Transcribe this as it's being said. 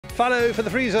Fallow for the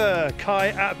freezer. Cai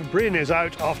Ap Bryn is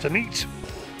out after meat.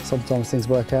 Sometimes things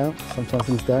work out, sometimes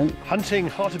things don't. Hunting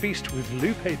hartebeest with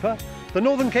loo paper. The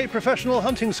Northern Cape Professional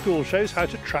Hunting School shows how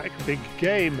to track big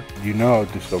game. You know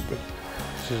how to stop it.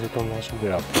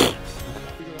 Yeah.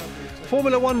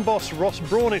 Formula One boss Ross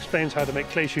Brawn explains how to make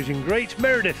clay shooting great.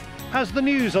 Meredyth has the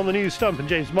news on the new stump, and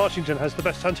James Marchington has the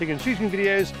best hunting and shooting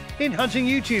videos in hunting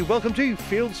YouTube. Welcome to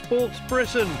Fieldsports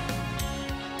Britain.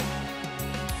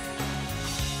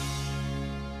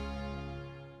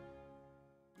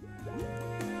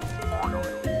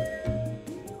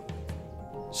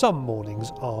 Some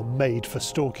mornings are made for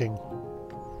stalking.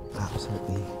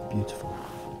 Absolutely beautiful.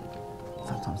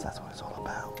 Sometimes that's what it's all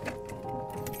about.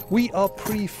 We are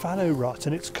pre-fallow rut,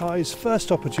 and it's Cai's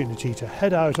first opportunity to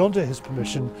head out onto his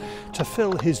permission to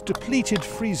fill his depleted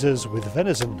freezers with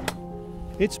venison.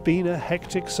 It's been a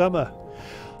hectic summer.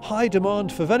 High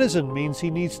demand for venison means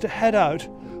he needs to head out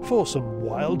for some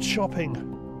wild shopping.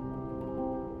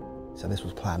 So this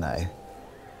was plan A,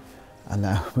 and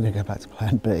now we're going to go back to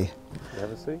plan B.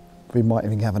 Never see? We might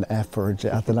even have an F or a J,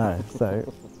 I don't know.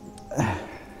 So.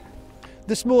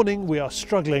 This morning we are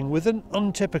struggling with an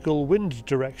untypical wind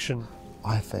direction.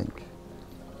 I think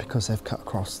because they've cut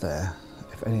across there,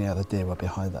 if any other deer were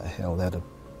behind that hill, the other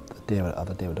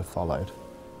deer would have followed.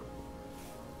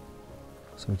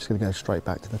 So we're just going to go straight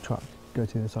back to the truck, go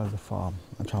to the other side of the farm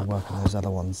and try and work on those other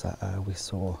ones that we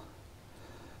saw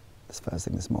this first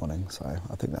thing this morning. So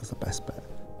I think that's the best bet.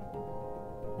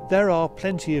 There are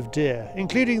plenty of deer,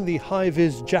 including the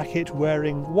high-vis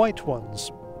jacket-wearing white ones.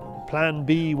 Plan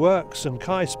B works and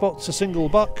Cai spots a single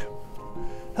buck.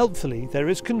 Helpfully, there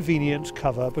is convenient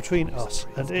cover between us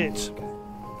and it.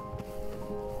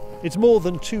 It's more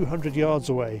than 200 yards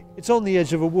away. It's on the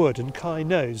edge of a wood, and Cai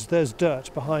knows there's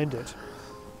dirt behind it.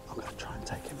 I'm going to try and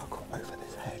take him over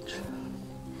this hedge.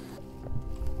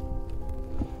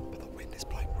 But the wind is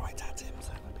blowing right at him,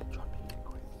 so I'm going to try and make it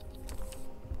quick.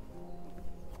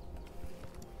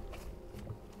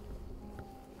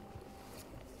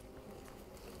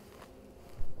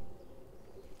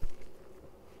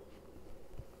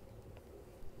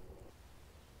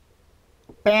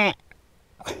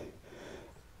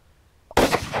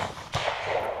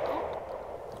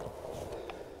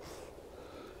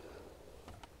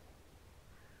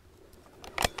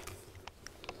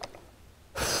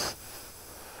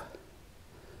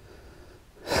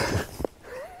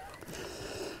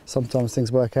 Sometimes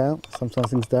things work out, sometimes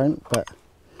things don't, but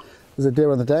there's a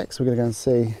deer on the deck, so we're going to go and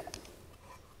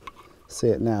see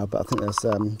it now, but I think there's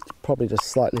probably just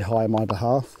slightly high on my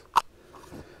behalf.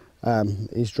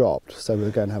 He's dropped, so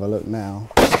we'll go and have a look now.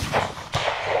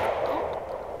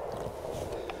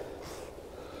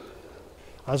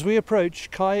 As we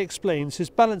approach, Cai explains his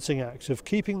balancing act of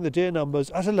keeping the deer numbers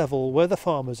at a level where the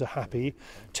farmers are happy,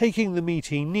 taking the meat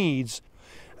he needs,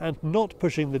 and not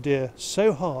pushing the deer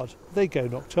so hard they go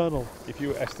nocturnal. If you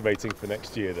were estimating for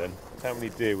next year then, how many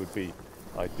deer would be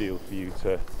ideal for you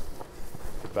to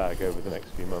bag over the next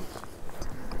few months?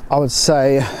 I would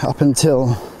say up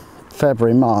until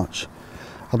February, March,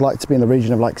 I'd like to be in the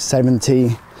region of like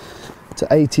 70 to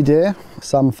 80 deer.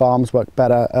 Some farms work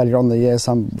better earlier on in the year,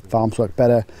 some farms work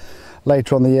better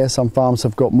later on in the year, some farms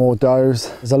have got more does.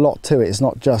 There's a lot to it, it's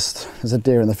not just there's a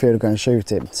deer in the field, go and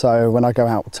shoot it. So when I go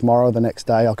out tomorrow, the next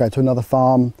day, I'll go to another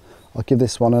farm, I'll give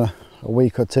this one a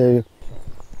week or two,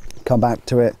 come back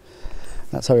to it.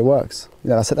 That's how it works.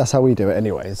 You know, that's how we do it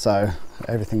anyway. So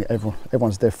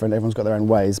everyone's different, everyone's got their own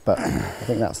ways, but I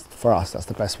think that's, for us, that's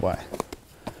the best way.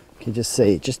 You can just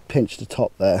see, just pinch the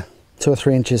top there, 2 or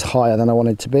 3 inches higher than I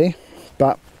wanted to be,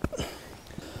 but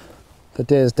the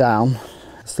deer's down,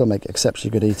 still make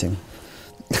exceptionally good eating.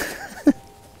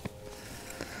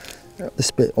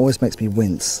 This bit always makes me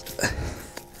wince.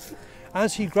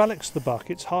 As he grallochs the buck,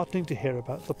 it's heartening to hear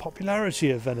about the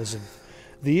popularity of venison.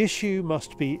 The issue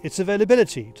must be its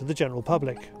availability to the general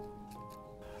public.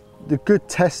 The good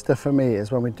tester for me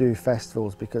is when we do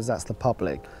festivals, because that's the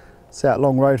public. So at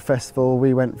Long Road Festival,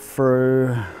 we went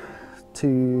through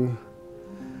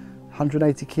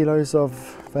 180 kilos of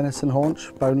venison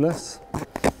haunch, boneless.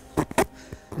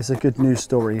 It's a good news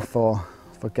story for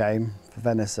game, for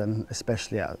venison,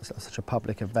 especially at such a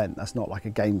public event. That's not like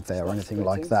a game fair or anything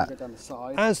like that.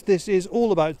 As this is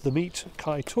all about the meat,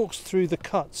 Cai talks through the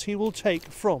cuts he will take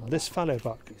from this fallow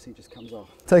buck.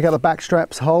 Take out the back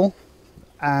straps whole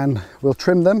and we'll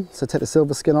trim them, so take the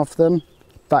silver skin off them,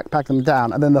 backpack them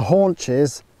down, and then the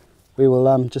haunches, we will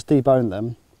just debone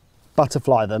them,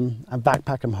 butterfly them and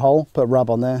backpack them whole, put a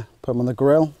rub on there, put them on the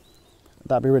grill.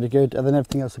 That'd be really good, and then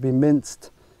everything else will be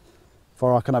minced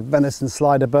for our kind of venison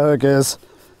slider burgers,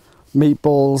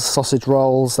 meatballs, sausage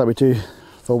rolls that we do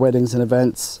for weddings and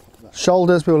events.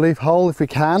 Shoulders we'll leave whole if we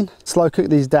can. Slow cook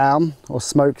these down or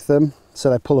smoke them so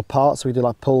they pull apart, so we do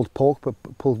like pulled pork but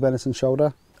pulled venison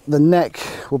shoulder. The neck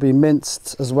will be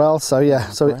minced as well, so yeah,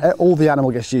 so all the animal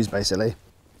gets used basically.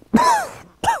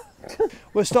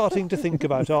 We're starting to think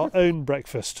about our own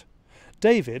breakfast.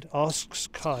 David asks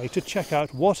Cai to check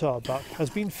out what our buck has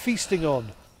been feasting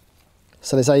on.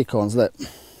 So there's acorns, look.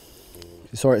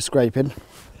 You saw it scraping.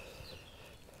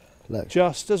 Look.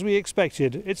 Just as we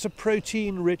expected, it's a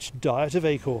protein-rich diet of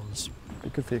acorns. Be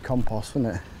good for your compost,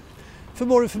 wouldn't it? For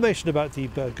more information about the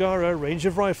Bergara range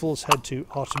of rifles, head to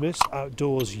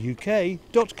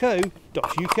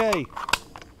artemisoutdoorsuk.co.uk.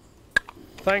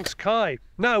 Thanks, Cai.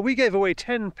 Now, we gave away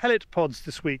 10 pellet pods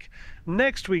this week.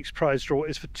 Next week's prize draw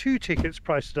is for 2 tickets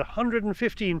priced at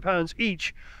 £115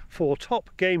 each for top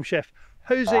game chef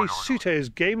José Souto's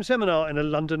game seminar in a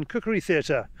London cookery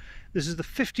theatre. This is the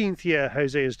 15th year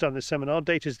José has done this seminar.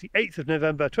 Date is the 8th of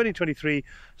November 2023,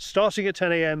 starting at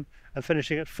 10 AM and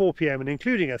finishing at 4 PM and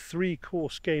including a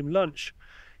 3-course game lunch.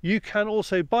 You can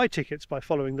also buy tickets by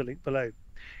following the link below.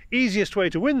 Easiest way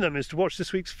to win them is to watch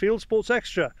this week's Fieldsports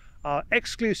Extra, our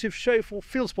exclusive show for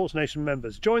Fieldsports Nation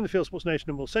members. Join the Fieldsports Nation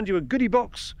and we'll send you a goodie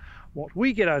box. What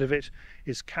we get out of it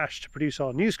is cash to produce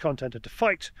our news content and to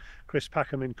fight Chris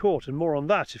Packham in court, and more on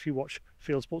that if you watch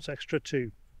Fieldsports Extra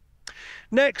too.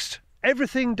 Next,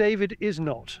 everything David is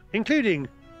not, including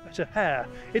better hair.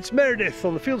 It's Meredyth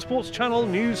on the Fieldsports Channel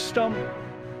News Stump.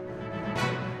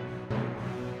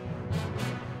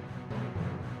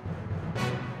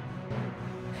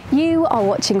 You are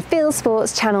watching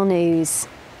Fieldsports Channel News.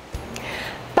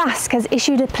 BASC has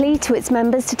issued a plea to its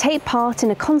members to take part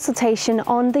in a consultation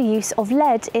on the use of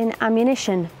lead in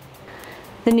ammunition.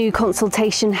 The new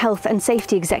consultation Health and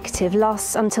Safety Executive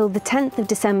lasts until the 10th of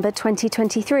December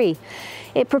 2023.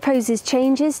 It proposes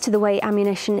changes to the way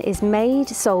ammunition is made,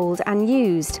 sold and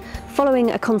used. Following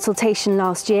a consultation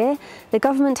last year, the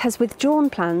government has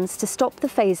withdrawn plans to stop the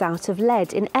phase-out of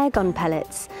lead in airgun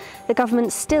pellets. The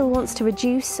government still wants to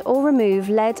reduce or remove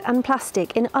lead and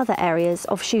plastic in other areas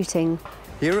of shooting.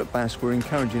 Here at BASC, we're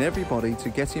encouraging everybody to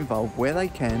get involved where they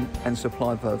can and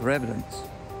supply further evidence.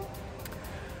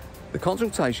 The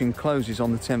consultation closes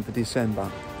on the 10th of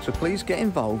December, so please get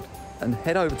involved and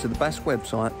head over to the BASC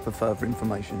website for further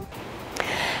information.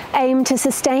 Aim to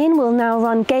Sustain will now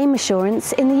run game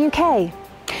assurance in the UK.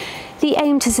 The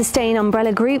Aim to Sustain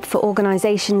umbrella group for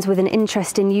organisations with an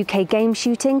interest in UK game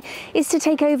shooting is to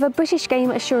take over British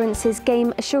Game Assurance's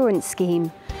Game Assurance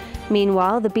Scheme.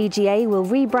 Meanwhile, the BGA will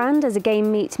rebrand as a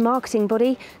game meat marketing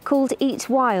body called Eat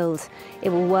Wild. It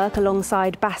will work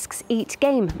alongside BASC's Eat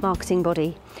Game marketing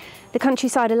body. The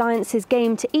Countryside Alliance's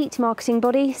Game to Eat marketing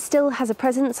body still has a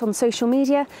presence on social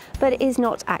media, but is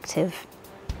not active.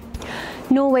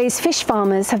 Norway's fish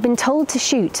farmers have been told to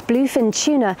shoot bluefin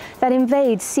tuna that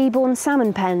invades seaborne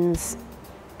salmon pens.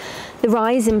 The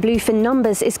rise in bluefin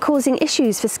numbers is causing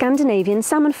issues for Scandinavian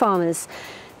salmon farmers.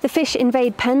 The fish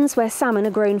invade pens where salmon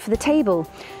are grown for the table.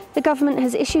 The government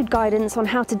has issued guidance on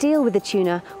how to deal with the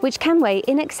tuna, which can weigh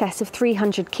in excess of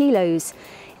 300 kilos.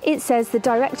 It says the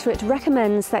Directorate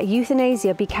recommends that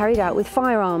euthanasia be carried out with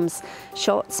firearms.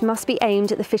 Shots must be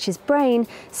aimed at the fish's brain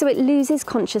so it loses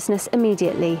consciousness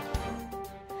immediately.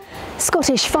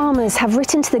 Scottish farmers have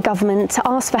written to the government to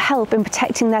ask for help in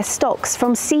protecting their stocks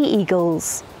from sea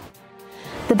eagles.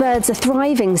 The birds are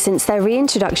thriving since their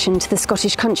reintroduction to the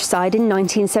Scottish countryside in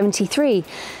 1973.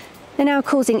 They're now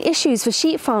causing issues for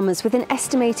sheep farmers with an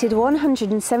estimated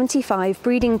 175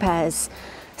 breeding pairs.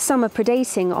 Some are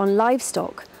predating on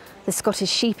livestock. The Scottish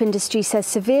sheep industry says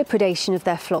severe predation of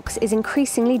their flocks is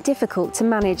increasingly difficult to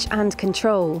manage and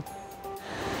control.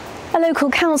 A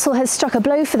local council has struck a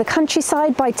blow for the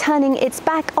countryside by turning its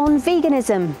back on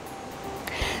veganism.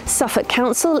 Suffolk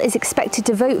Council is expected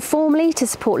to vote formally to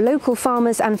support local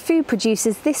farmers and food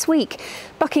producers this week,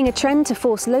 bucking a trend to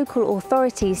force local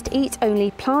authorities to eat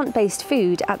only plant-based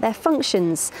food at their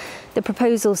functions. The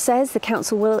proposal says the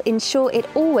council will ensure it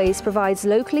always provides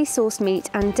locally sourced meat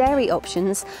and dairy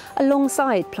options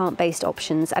alongside plant-based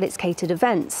options at its catered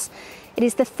events. It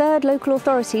is the third local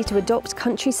authority to adopt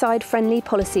countryside-friendly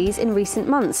policies in recent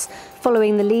months,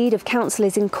 following the lead of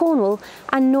councillors in Cornwall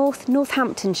and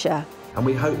Northamptonshire. And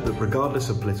we hope that regardless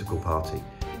of political party,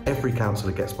 every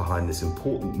councillor gets behind this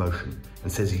important motion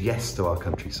and says yes to our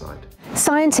countryside.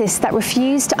 Scientists that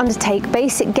refuse to undertake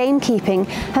basic gamekeeping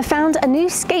have found a new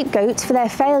scapegoat for their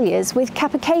failures with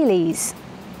capercaillies.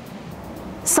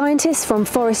 Scientists from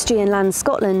Forestry and Land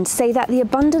Scotland say that the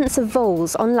abundance of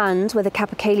voles on land where the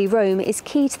capercaillie roam is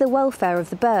key to the welfare of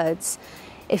the birds.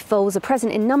 If voles are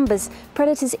present in numbers,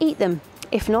 predators eat them.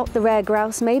 If not, the rare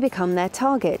grouse may become their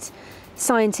target.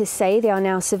 Scientists say they are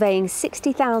now surveying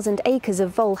 60,000 acres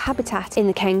of vole habitat in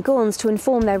the Cairngorms to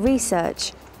inform their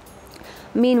research.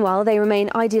 Meanwhile, they remain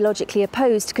ideologically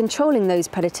opposed to controlling those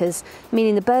predators,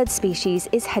 meaning the bird species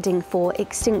is heading for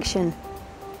extinction.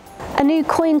 A new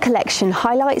coin collection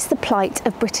highlights the plight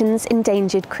of Britain's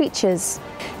endangered creatures.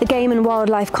 The Game and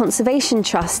Wildlife Conservation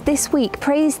Trust this week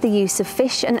praised the use of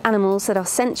fish and animals that are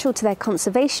central to their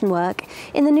conservation work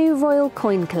in the new Royal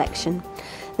Coin Collection.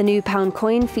 The new pound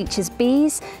coin features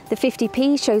bees, the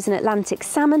 50p shows an Atlantic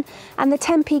salmon, and the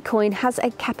 10p coin has a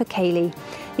capercaillie.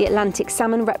 The Atlantic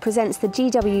salmon represents the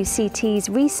GWCT's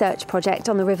research project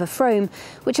on the River Frome,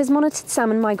 which has monitored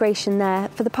salmon migration there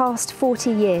for the past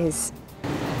 40 years.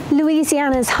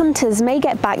 Louisiana's hunters may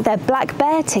get back their black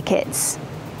bear tickets.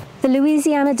 The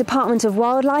Louisiana Department of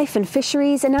Wildlife and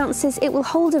Fisheries announces it will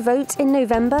hold a vote in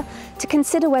November to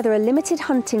consider whether a limited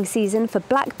hunting season for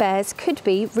black bears could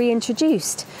be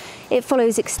reintroduced. It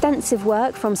follows extensive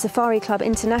work from Safari Club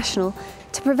International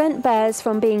to prevent bears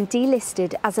from being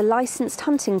delisted as a licensed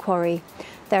hunting quarry.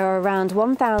 There are around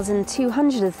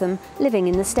 1,200 of them living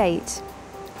in the state.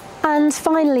 And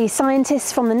finally,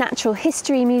 scientists from the Natural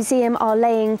History Museum are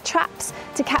laying traps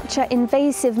to capture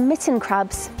invasive mitten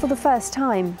crabs for the first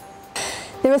time.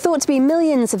 There are thought to be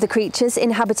millions of the creatures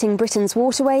inhabiting Britain's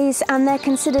waterways, and they're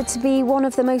considered to be one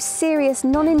of the most serious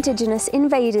non-Indigenous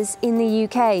invaders in the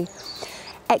UK.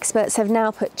 Experts have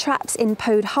now put traps in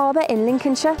Pode Harbour in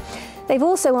Lincolnshire. They've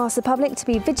also asked the public to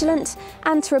be vigilant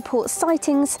and to report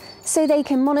sightings so they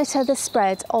can monitor the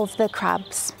spread of the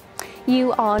crabs.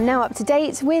 You are now up to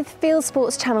date with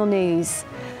Fieldsports Channel News.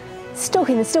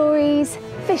 Stalking the stories,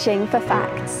 fishing for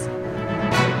facts.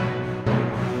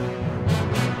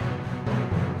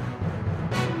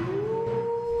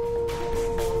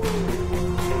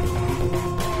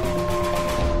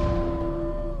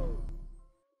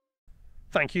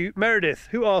 Thank you, Meredyth,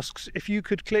 who asks if you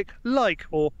could click like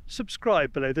or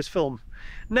subscribe below this film.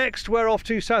 Next, we're off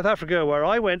to South Africa, where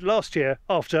I went last year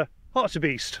after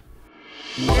hartebeest.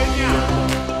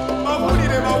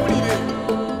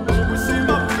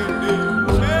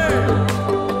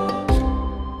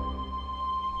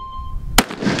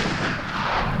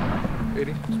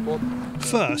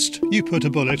 First, you put a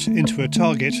bullet into a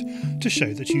target to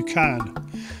show that you can.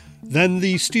 Then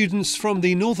the students from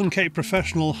the Northern Cape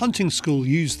Professional Hunting School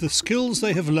use the skills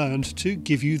they have learned to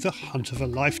give you the hunt of a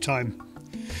lifetime.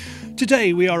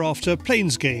 Today we are after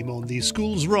plains game on the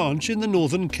school's ranch in the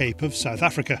Northern Cape of South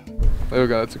Africa. There we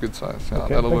go, that's a good size. Yeah,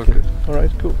 Okay, that'll work thank you. good.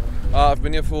 Alright, cool. I've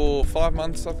been here for 5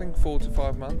 months, I think, 4 to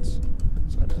 5 months.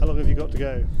 How long have you got to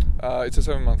go? It's a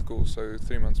 7-month course, so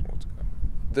 3 months more to go.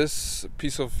 This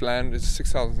piece of land is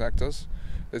 6,000 hectares.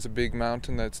 There's a big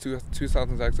mountain that's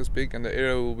 2,000 hectares big, and the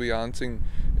area we'll be hunting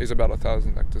is about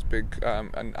 1,000 hectares big,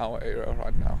 in our area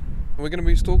right now. We're going to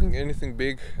be stalking anything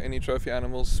big, any trophy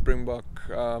animals, springbok,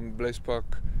 blesbok,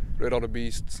 red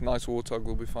hartebeest, nice warthog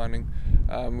we'll be finding.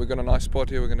 We've got a nice spot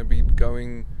here. We're going to be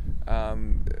going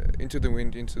into the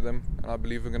wind, into them, and I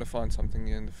believe we're going to find something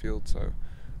here in the field. So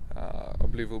I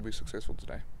believe we'll be successful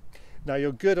today. Now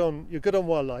you're good on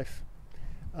wildlife.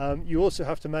 You also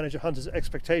have to manage a hunter's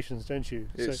expectations, don't you?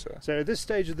 Yes, sir. So at this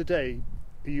stage of the day,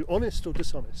 are you honest or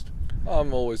dishonest?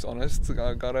 I'm always honest.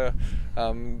 I gotta.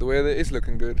 The weather is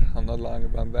looking good. I'm not lying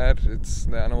about that.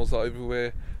 The animals are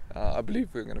everywhere. I believe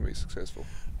we're going to be successful.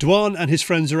 Dwan and his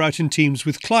friends are out in teams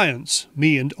with clients,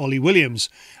 me and Ollie Williams,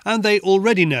 and they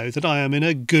already know that I am in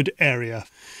a good area.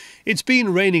 It's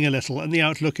been raining a little and the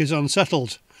outlook is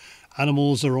unsettled.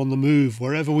 Animals are on the move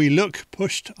wherever we look,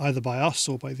 pushed either by us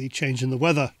or by the change in the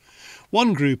weather.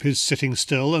 One group is sitting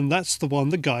still, and that's the one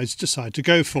the guides decide to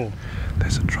go for.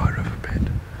 There's a dry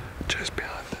riverbed just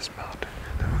behind this mountain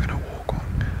that we're going to walk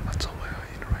on until we're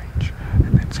in range,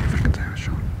 and then see if we can take a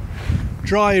shot.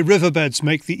 Dry riverbeds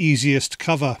make the easiest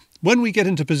cover. When we get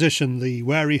into position, the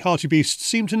wary hartebeests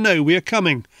seem to know we are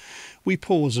coming. We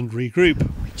pause and regroup.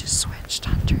 We just switched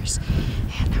hunters,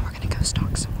 and now we're going to go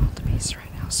stalk some wildebeest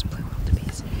right now, some blue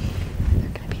wildebeest. They're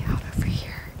going to be out over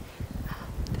here.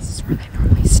 This is where they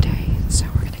normally stay, so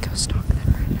we're going to go stalk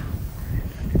them right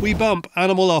now. We bump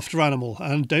animal after animal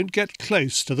and don't get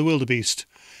close to the wildebeest.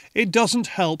 It doesn't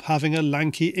help having a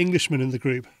lanky Englishman in the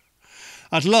group.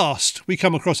 At last, we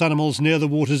come across animals near the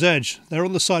water's edge. They're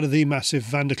on the side of the massive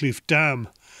Vanderkloof Dam.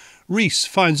 Reese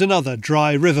finds another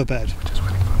dry riverbed. We're just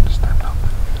waiting for him to stand up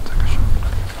and take a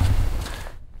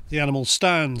shot. The animal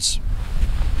stands.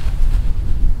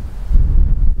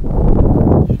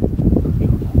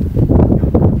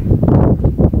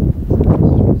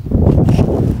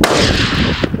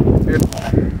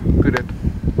 Good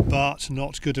hit. But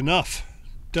not good enough.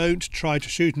 Don't try to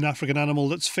shoot an African animal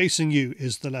that's facing you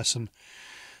is the lesson.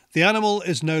 The animal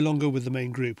is no longer with the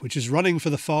main group, which is running for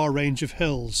the far range of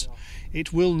hills.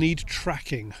 It will need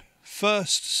tracking.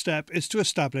 First step is to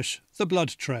establish the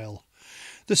blood trail.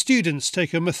 The students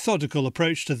take a methodical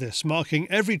approach to this, marking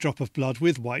every drop of blood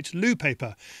with white loo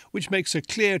paper, which makes a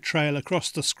clear trail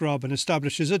across the scrub and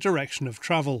establishes a direction of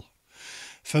travel.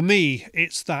 For me,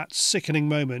 it's that sickening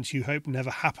moment you hope never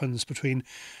happens between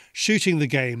shooting the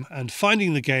game and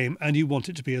finding the game, and you want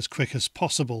it to be as quick as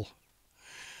possible.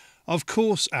 Of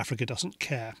course, Africa doesn't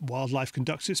care. Wildlife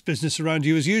conducts its business around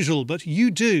you as usual, but you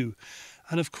do.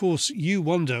 And of course, you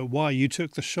wonder why you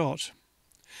took the shot.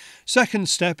 Second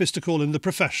step is to call in the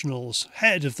professionals,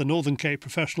 head of the Northern Cape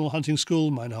Professional Hunting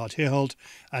School, Meinhard Heerholt,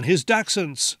 and his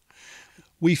dachshunds.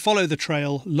 We follow the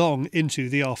trail long into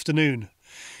the afternoon.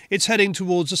 It's heading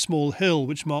towards a small hill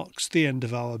which marks the end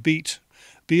of our beat.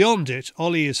 Beyond it,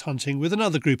 Ollie is hunting with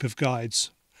another group of guides.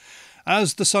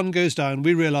 As the sun goes down,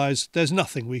 we realise there's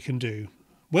nothing we can do.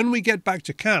 When we get back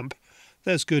to camp,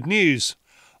 there's good news.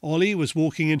 Ollie was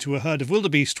walking into a herd of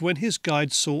wildebeest when his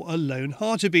guides saw a lone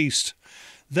hartebeest.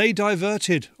 They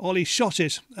diverted, Ollie shot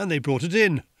it, and they brought it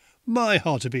in. My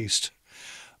hartebeest.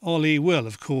 Ollie will,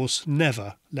 of course,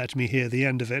 never let me hear the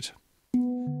end of it.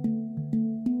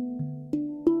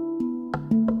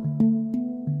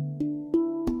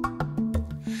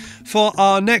 For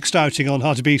our next outing on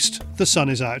hartebeest, the sun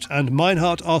is out, and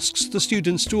Meinhard asks the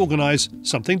students to organise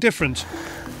something different.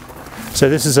 So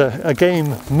this is a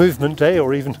game movement day,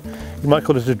 or even you might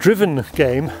call it a driven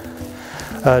game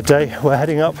day. We're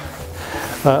heading up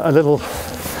a little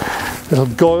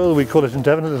goyle, we call it in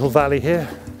Devon, a little valley here,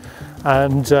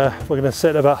 and we're going to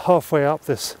sit about halfway up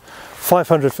this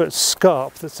 500-foot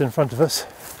scarp that's in front of us,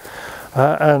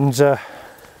 and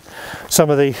some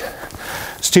of the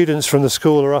students from the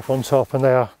school are up on top, and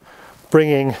they are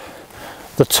bringing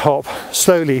the top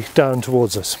slowly down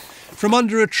towards us. From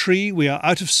under a tree we are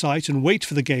out of sight and wait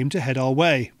for the game to head our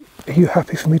way. Are you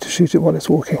happy for me to shoot it while it's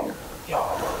walking? Yeah,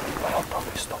 I'll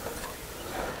probably stop it for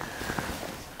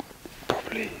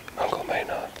you. Probably Uncle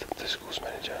Maynard, the school's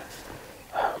manager,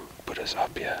 put us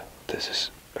up here. This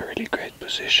is a really great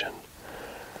position.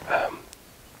 The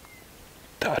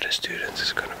other students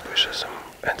is going to push us some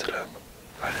antelope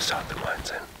right beside the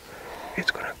mountain.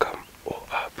 It's going to come or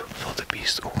up for the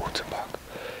beast or waterbuck.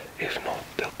 If not,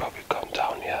 they'll probably come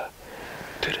down here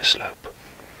to the slope,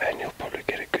 and you'll probably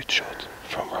get a good shot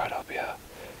from right up here.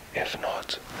 If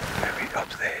not, maybe up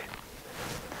there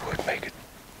would make it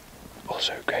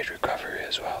also a great recovery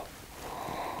as well.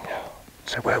 Yeah.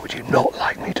 So where would you not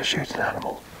like me to shoot an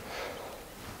animal?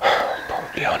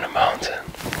 Probably on a mountain.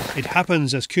 It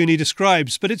happens as Cooney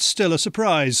describes, but it's still a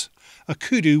surprise. A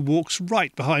kudu walks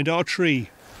right behind our tree.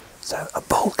 So a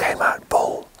bull came out,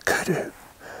 bull, kudu,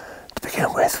 to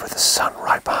begin with the sun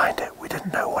right behind it. We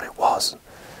didn't know what it was.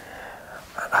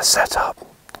 And I set up,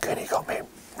 Cooney got me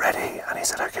ready, and he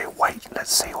said, okay, wait,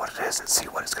 let's see what it is, let's see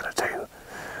what it's going to do.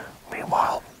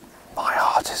 Meanwhile, my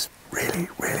heart is really,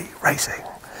 really racing.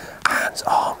 Hands,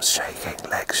 arms shaking,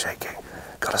 legs shaking.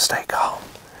 Got to stay calm.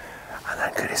 And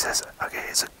then Cooney says, okay,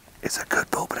 it's a good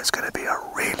bull, but it's going to be a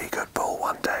really good bull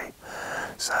one day.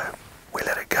 So we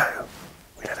let it go.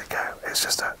 We let it go. It's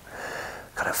just a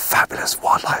kind of fabulous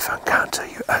wildlife encounter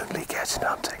you only get in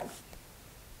hunting.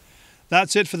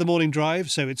 That's it for the morning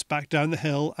drive, so it's back down the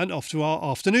hill and off to our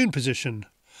afternoon position.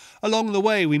 Along the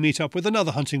way we meet up with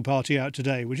another hunting party out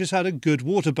today, which has had a good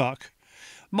waterbuck.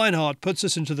 Meinhard puts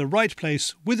us into the right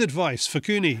place with advice for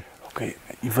Cooney. Okay,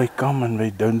 if I come and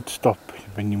they don't stop,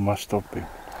 then you must stop him.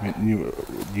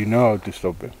 You know how to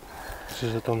stop him.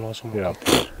 Yeah.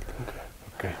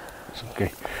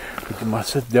 Okay. But you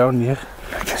must sit down here,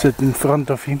 sit in front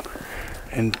of him,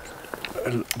 and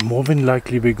more than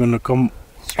likely we're going to come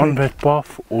on that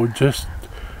path or just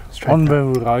on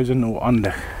the horizon or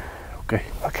under. Okay.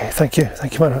 Okay, thank you,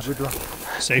 Meinhard. Good luck.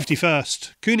 Safety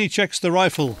first. Cooney checks the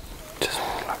rifle.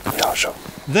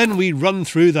 Then we run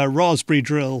through the raspberry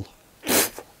drill.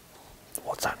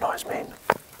 What's that noise mean?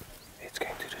 It's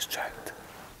going to distract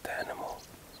the animal,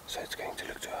 so it's going to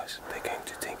look to us. They're going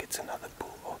to think it's another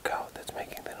bull or cow that's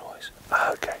making the noise.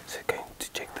 Okay. So they're going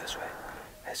to check this way.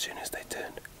 As soon as they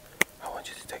turn, I want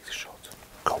you to take the shot.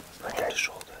 Cool. Okay. On the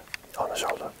shoulder. On the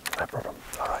shoulder. No problem.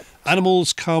 All right.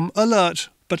 Animals come alert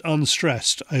but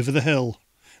unstressed over the hill.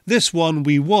 This one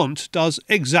we want does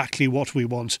exactly what we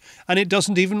want, and it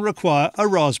doesn't even require a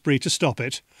raspberry to stop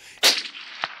it.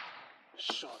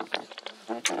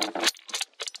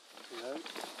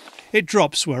 It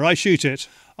drops where I shoot it.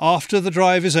 After the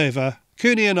drive is over,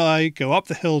 Cooney and I go up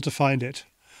the hill to find it.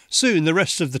 Soon the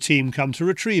rest of the team come to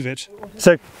retrieve it.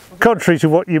 So, contrary to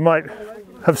what you might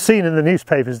have seen in the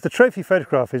newspapers, the trophy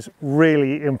photograph is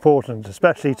really important,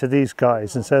 especially to these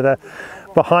guys. And so they're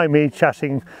behind me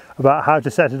chatting about how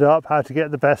to set it up, how to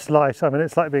get the best light. I mean,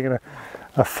 it's like being in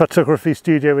a photography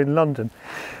studio in London.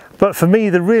 But for me,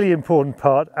 the really important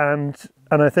part, and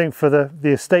I think for the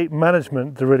estate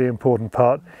management, the really important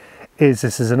part, is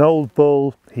this is an old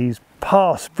bull. He's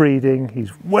past breeding.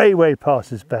 He's way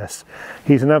past his best.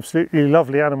 He's an absolutely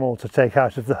lovely animal to take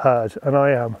out of the herd, and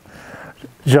I am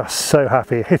just so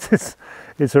happy.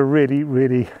 It's a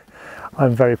really,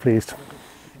 I'm very pleased.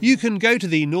 You can go to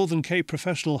the Northern Cape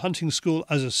Professional Hunting School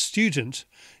as a student.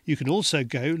 You can also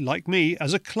go, like me,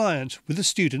 as a client with the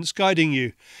students guiding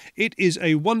you. It is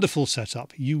a wonderful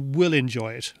setup. You will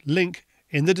enjoy it. Link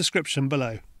in the description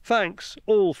below. Thanks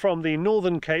all from the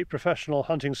Northern Cape Professional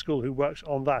Hunting School who worked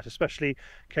on that, especially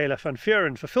Caleb and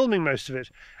Fioren for filming most of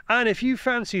it. And if you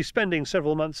fancy spending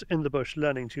several months in the bush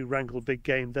learning to wrangle big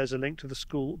game, there's a link to the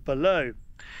school below.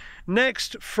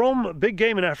 Next, from big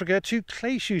game in Africa to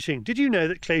clay shooting. Did you know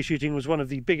that clay shooting was one of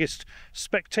the biggest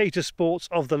spectator sports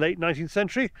of the late 19th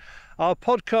century? Our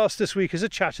podcast this week is a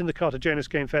chat in the Cartagena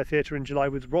Game Fair Theatre in July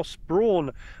with Ross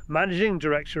Brawn, managing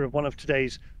director of one of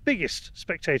today's biggest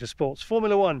spectator sports,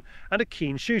 Formula One, and a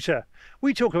keen shooter.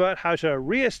 We talk about how to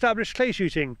re-establish clay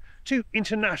shooting to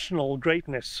international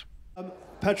greatness.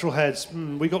 Petrol heads,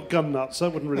 we got gun nuts,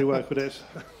 that wouldn't really work with it.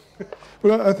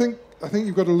 Well, I think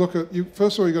you've got to look at,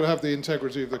 first of all, you've got to have the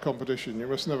integrity of the competition. You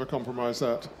must never compromise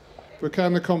that. But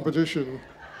can the competition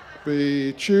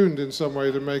be tuned in some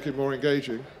way to make it more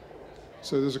engaging?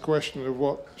 So there's a question of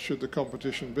what should the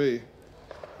competition be?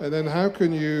 And then how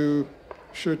can you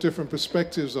show different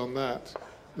perspectives on that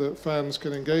fans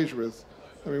can engage with?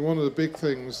 I mean, one of the big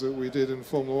things that we did in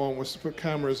Formula One was to put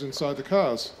cameras inside the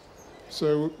cars.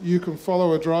 So you can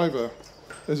follow a driver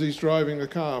as he's driving the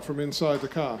car from inside the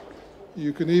car.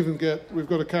 You can even we've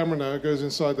got a camera now that goes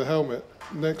inside the helmet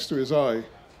next to his eye.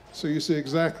 So you see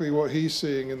exactly what he's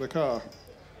seeing in the car.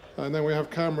 And then we have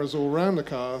cameras all around the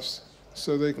cars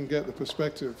so they can get the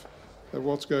perspective of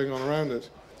what's going on around it.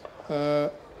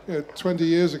 20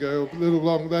 years ago, a little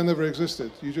long, that never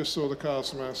existed. You just saw the cars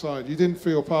from outside. You didn't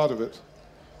feel part of it.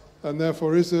 And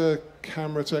therefore, is there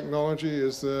camera technology?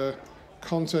 Is there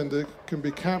content that can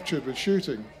be captured with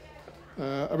shooting?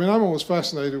 I mean, I'm always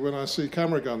fascinated when I see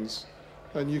camera guns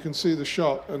and you can see the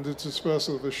shot and the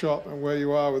dispersal of the shot and where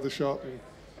you are with the shot.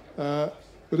 But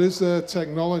is there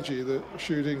technology that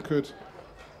shooting could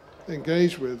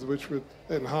engage with which would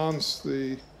enhance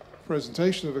the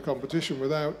presentation of the competition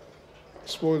without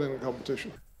spoiling the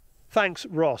competition? Thanks,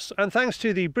 Ross, and thanks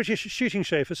to the British Shooting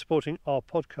Show for supporting our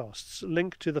podcasts.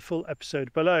 Link to the full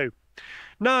episode below.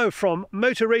 Now, from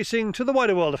motor racing to the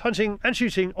wider world of hunting and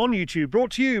shooting on YouTube,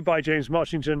 brought to you by James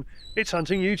Marchington, it's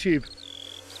Hunting YouTube.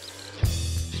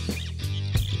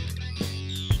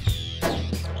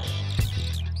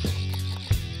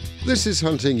 This is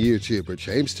Hunting YouTube, which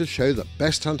aims to show the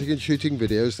best hunting and shooting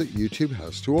videos that YouTube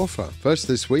has to offer. First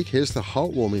this week, here's the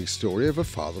heartwarming story of a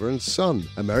father and son.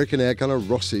 American airgunner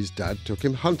Ross's dad took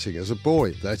him hunting as a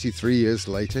boy. 33 years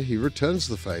later, he returns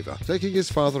the favour, taking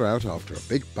his father out after a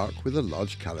big buck with a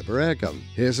large caliber airgun.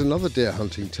 Here's another deer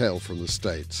hunting tale from the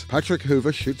States. Patrick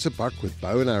Hoover shoots a buck with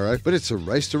bow and arrow, but it's a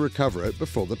race to recover it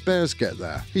before the bears get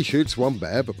there. He shoots one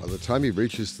bear, but by the time he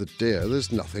reaches the deer,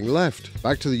 there's nothing left.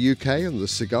 Back to the UK, and the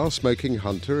cigar-smoking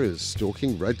hunter is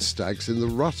stalking red stags in the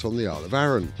rut on the Isle of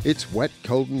Arran. It's wet,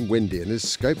 cold and windy, and his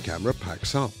scope camera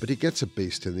packs up, but he gets a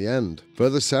beast in the end.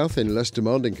 Further south, in less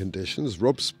demanding conditions,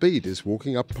 Rob Speed is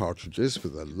walking up partridges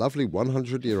with a lovely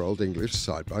 100-year-old English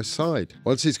side-by-side.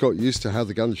 Once he's got used to how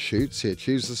the gun shoots, he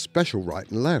achieves the special right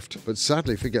and left, but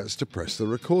sadly forgets to press the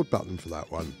record button for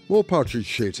that one. More partridge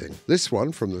shooting. This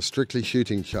one, from the Strictly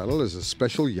Shooting channel, is a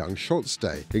special Young Shots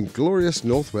Day in glorious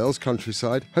North Wales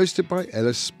countryside, hosted by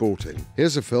Ellis Sporting.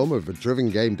 Here's a film of a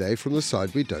driven game day from the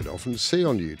side we don't often see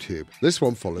on YouTube. This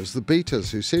one follows the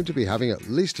beaters, who seem to be having at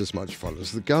least as much fun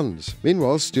as the guns.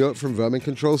 Meanwhile, Stuart from Vermin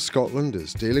Control Scotland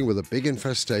is dealing with a big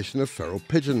infestation of feral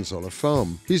pigeons on a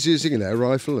farm. He's using an air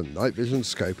rifle and night vision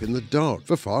scope in the dark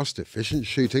for fast, efficient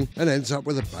shooting and ends up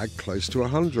with a bag close to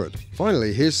 100.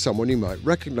 Finally, here's someone you might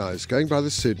recognise, going by the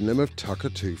pseudonym of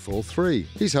Tucker243.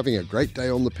 He's having a great day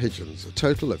on the pigeons, a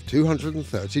total of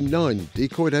 239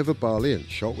 decoyed over barley and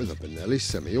shot with a Benelli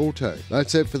semi-auto.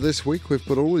 That's it for this week. We've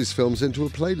put all these films into a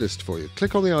playlist for you.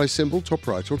 Click on the I symbol top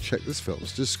right or check this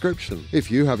film's description.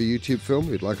 If you have a YouTube film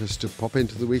you'd like us to pop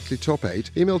into the weekly top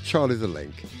 8, email Charlie the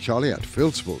link,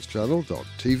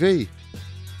 charlie@fieldsportschannel.tv.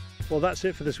 Well, that's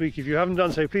it for this week. If you haven't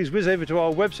done so, please whiz over to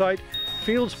our website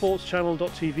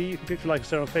fieldsportschannel.tv. You can click to like us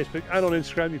there on Facebook and on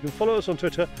Instagram. You can follow us on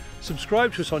Twitter,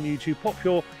 subscribe to us on YouTube, pop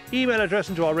your email address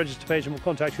into our register page and we'll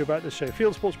contact you about this show.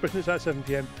 Fieldsports Britain is at 7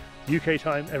 PM UK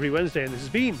time every Wednesday, and this has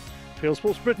been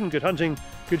Fieldsports Britain. Good hunting,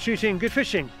 good shooting, good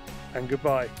fishing, and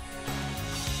goodbye.